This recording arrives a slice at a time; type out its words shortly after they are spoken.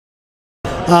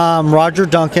I'm Roger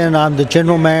Duncan. I'm the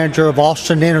general manager of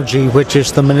Austin Energy, which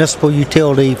is the municipal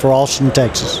utility for Austin,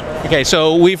 Texas. Okay,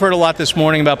 so we've heard a lot this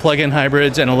morning about plug-in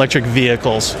hybrids and electric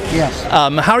vehicles. Yes.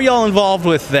 How are y'all involved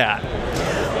with that?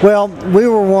 Well, we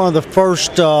were one of the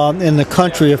first in the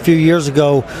country a few years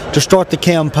ago to start the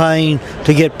campaign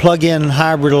to get plug-in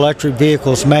hybrid electric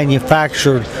vehicles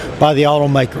manufactured by the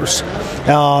automakers.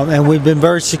 And we've been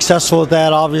very successful at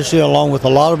that, obviously, along with a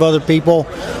lot of other people.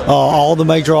 All the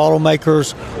major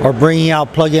automakers are bringing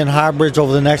out plug-in hybrids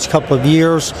over the next couple of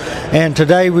years. And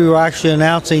today we were actually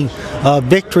announcing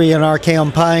victory in our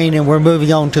campaign, and we're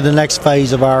moving on to the next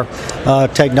phase of our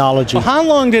technology. Well, how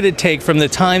long did it take from the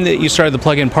time that you started the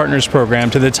Plug-in Partners program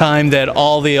to the time that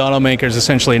all the automakers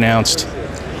essentially announced?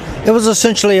 It was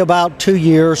essentially about 2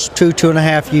 years, two and a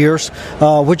half years,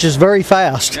 which is very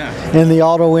fast in the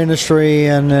auto industry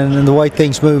and the way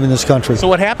things move in this country. So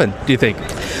what happened, do you think?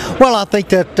 Well, I think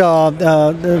that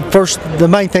first, the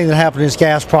main thing that happened is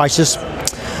gas prices.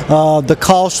 The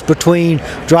cost between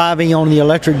driving on the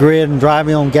electric grid and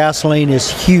driving on gasoline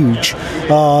is huge.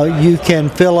 You can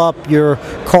fill up your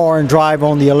car and drive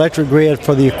on the electric grid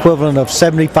for the equivalent of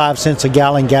 75 cents a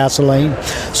gallon gasoline.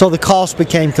 So the cost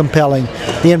became compelling.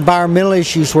 The environmental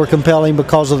issues were compelling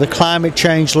because of the climate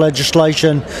change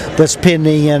legislation that's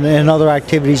pending and other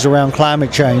activities around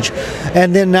climate change.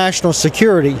 And then national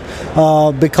security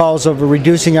because of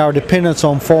reducing our dependence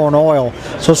on foreign oil.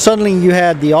 So suddenly you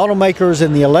had the automakers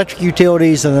and the electric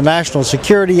utilities and the national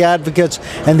security advocates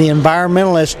and the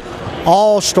environmentalists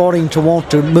all starting to want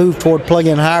to move toward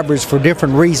plug-in hybrids for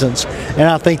different reasons, and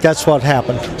I think that's what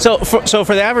happened. So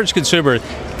for the average consumer,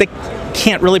 they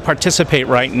can't really participate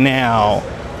right now,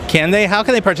 can they? How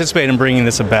can they participate in bringing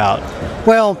this about?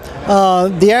 Well,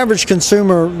 the average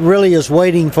consumer really is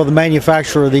waiting for the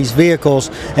manufacturer of these vehicles,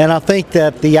 and I think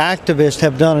that the activists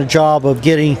have done a job of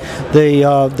getting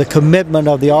the commitment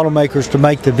of the automakers to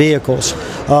make the vehicles.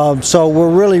 So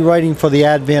we're really waiting for the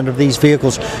advent of these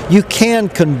vehicles. You can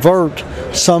convert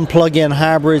some plug-in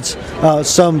hybrids,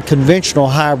 some conventional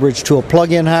hybrids to a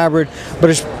plug-in hybrid, but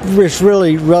it's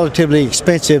really relatively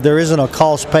expensive. There isn't a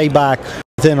cost payback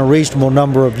within a reasonable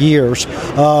number of years.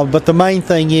 But the main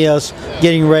thing is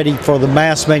getting ready for the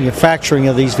mass manufacturing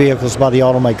of these vehicles by the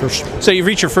automakers. So you've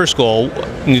reached your first goal,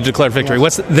 and you declared victory.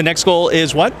 Yes. What's the next goal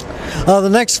is what? The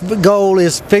next goal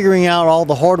is figuring out all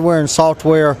the hardware and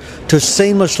software to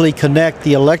seamlessly connect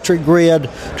the electric grid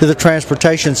to the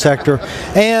transportation sector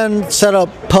and set up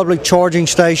public charging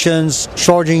stations,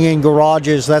 charging in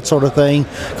garages, that sort of thing,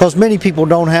 because many people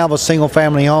don't have a single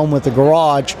family home with a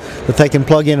garage that they can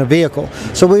plug in a vehicle.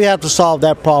 So we have to solve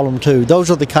that problem too.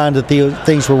 Those are the kind of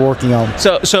things we're working on.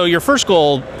 So your first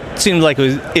goal seemed like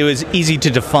it was easy to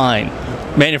define.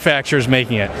 Manufacturers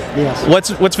making it.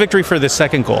 Yes. What's victory for the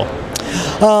second goal?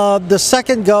 The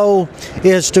second goal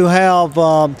is to have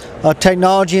a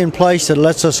technology in place that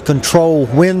lets us control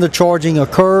when the charging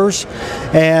occurs,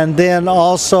 and then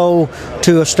also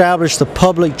to establish the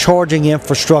public charging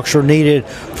infrastructure needed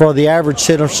for the average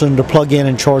citizen to plug in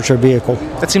and charge their vehicle.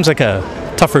 That seems like a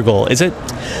tougher goal, is it?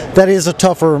 That is a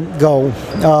tougher goal,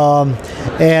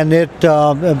 and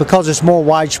because it's more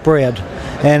widespread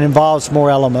and involves more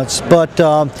elements, but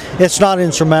it's not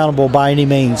insurmountable by any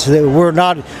means.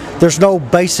 There's no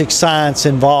basic science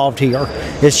involved here.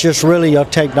 It's just really a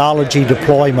technology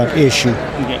deployment issue.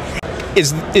 Okay.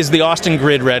 Is the Austin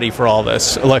grid ready for all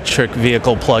this electric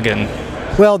vehicle plug-in?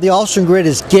 Well, the Austin grid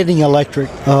is getting electric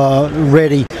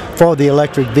ready for the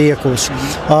electric vehicles.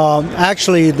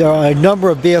 Actually, there are a number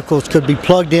of vehicles could be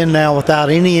plugged in now without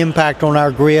any impact on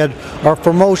our grid or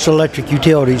for most electric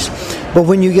utilities. But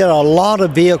when you get a lot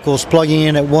of vehicles plugging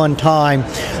in at one time,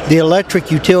 the electric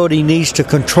utility needs to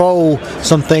control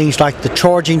some things like the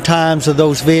charging times of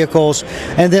those vehicles,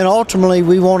 and then ultimately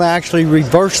we want to actually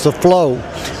reverse the flow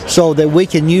so that we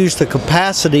can use the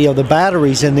capacity of the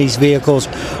batteries in these vehicles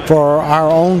for our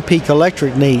own peak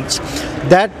electric needs.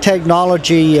 That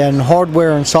technology and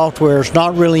hardware and software is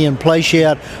not really in place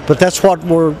yet, but that's what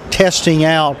we're testing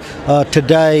out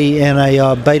today in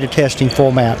a beta testing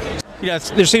format.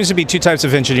 Yes, there seems to be two types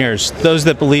of engineers: those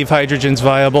that believe hydrogen's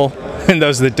viable, and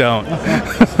those that don't.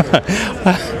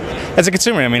 As a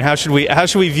consumer, I mean, how should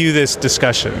we view this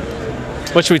discussion?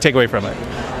 What should we take away from it?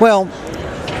 Well,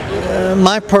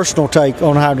 my personal take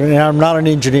on hydrogen, and I'm not an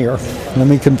engineer, let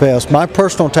me confess, my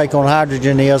personal take on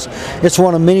hydrogen is it's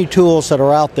one of many tools that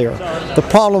are out there. The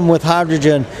problem with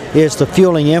hydrogen is the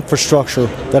fueling infrastructure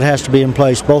that has to be in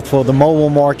place, both for the mobile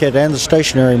market and the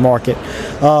stationary market.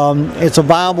 It's a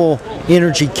viable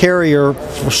energy carrier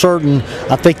for certain.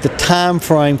 I think the time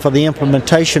frame for the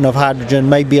implementation of hydrogen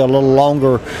may be a little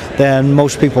longer than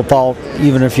most people thought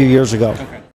even a few years ago.